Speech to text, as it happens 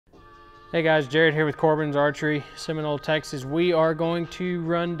Hey guys, Jared here with Corbin's Archery, Seminole, Texas. We are going to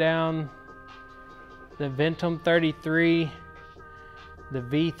run down the Ventum 33, the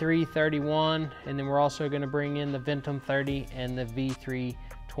V3 31, and then we're also going to bring in the Ventum 30 and the V3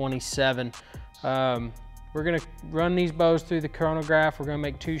 27. We're going to run these bows through the chronograph. We're going to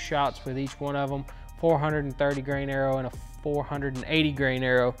make 2 shots with each one of them, 430 grain arrow and a 480 grain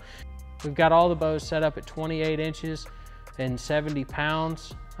arrow. We've got all the bows set up at 28 inches and 70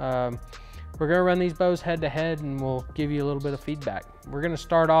 pounds. We're gonna run these bows head to head and we'll give you a little bit of feedback. We're gonna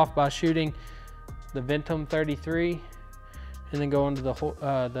start off by shooting the Ventum 33 and then go into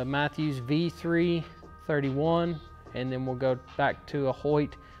the Mathews V3 31, and then we'll go back to a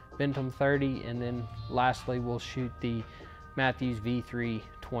Hoyt Ventum 30, and then lastly we'll shoot the Mathews V3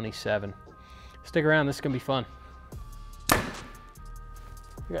 27. Stick around, this is gonna be fun.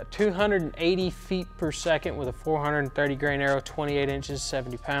 We got 280 feet per second with a 430 grain arrow, 28 inches,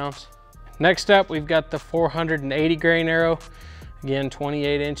 70 pounds. Next up, we've got the 480 grain arrow, again,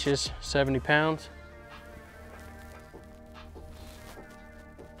 28 inches, 70 pounds.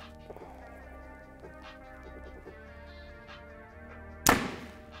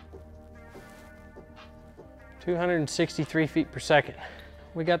 (263 feet per second).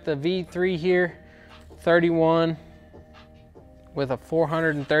 We got the V3 here, 31 with a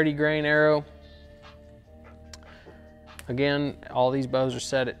 430 grain arrow. Again, all these bows are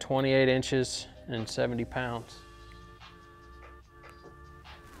set at 28 inches and 70 pounds.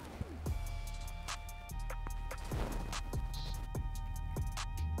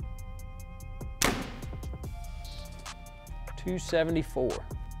 .274.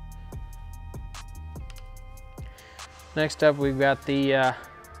 Next up, we've got the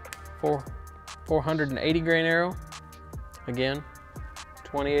 480 grain arrow. Again,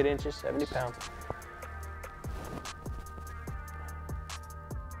 28 inches, 70 pounds.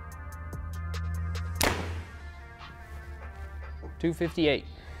 .258.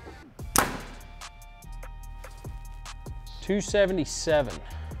 277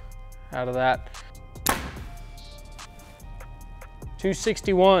 out of that.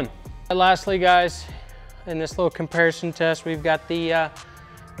 261. And lastly, guys, in this little comparison test, we've got the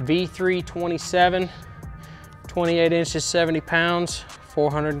V3 27, 28 inches, 70 pounds,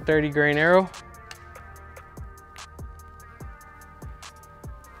 430 grain arrow.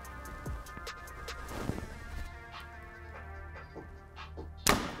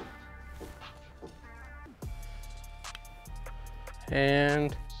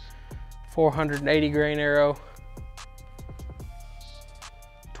 And 480 grain arrow,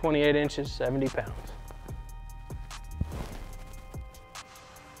 28 inches, 70 pounds.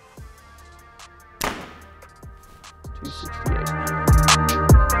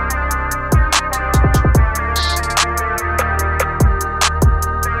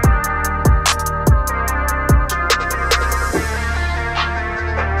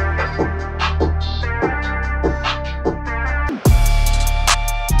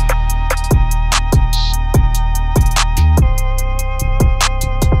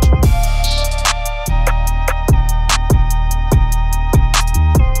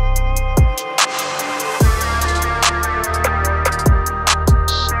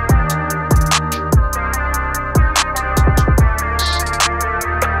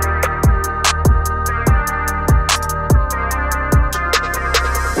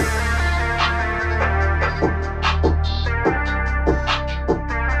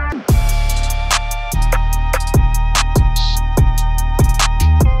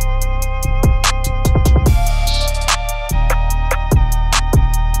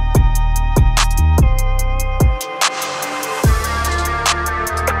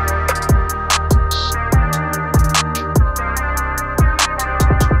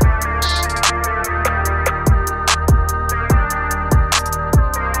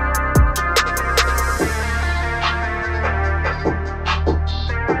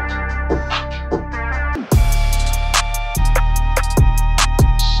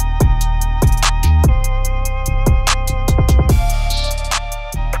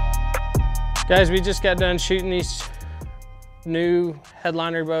 Guys, we just got done shooting these new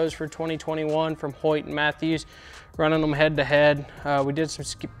headliner bows for 2021 from Hoyt and Mathews, running them head to head. We did some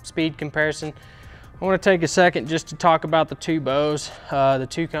speed comparison. I want to take a second just to talk about the 2 bows, the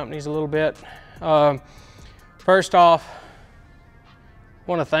 2 companies a little bit. First off, I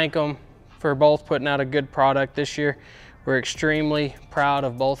want to thank them for both putting out a good product this year. We're extremely proud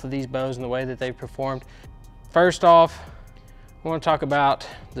of both of these bows and the way that they've performed. First off, I want to talk about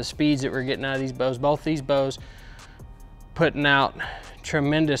the speeds that we're getting out of these bows. Both these bows putting out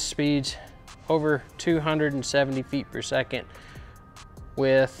tremendous speeds, over 270 feet per second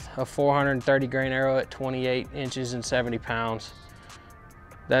with a 430 grain arrow at 28 inches and 70 pounds.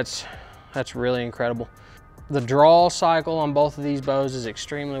 That's really incredible. The draw cycle on both of these bows is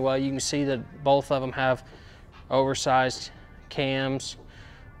extremely well. You can see that both of them have oversized cams,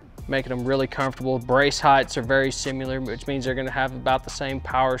 making them really comfortable. Brace heights are very similar, which means they're gonna have about the same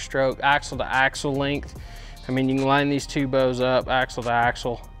power stroke, axle to axle length. I mean, you can line these two bows up, axle to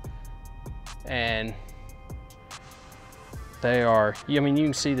axle, and they are, I mean, you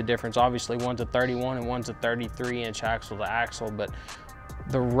can see the difference. Obviously, one's a 31 and one's a 33 inch axle to axle, but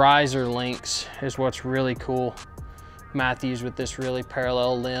the riser links is what's really cool. Mathews with this really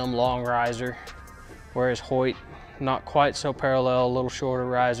parallel limb, long riser, whereas Hoyt, not quite so parallel, a little shorter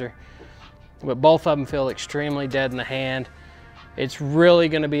riser. But both of them feel extremely dead in the hand. It's really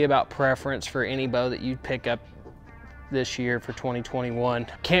gonna be about preference for any bow that you pick up this year for 2021.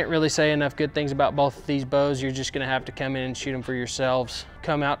 Can't really say enough good things about both of these bows. You're just gonna have to come in and shoot them for yourselves.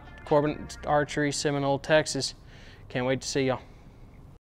 Come out, Corbin Archery, Seminole, Texas. Can't wait to see y'all.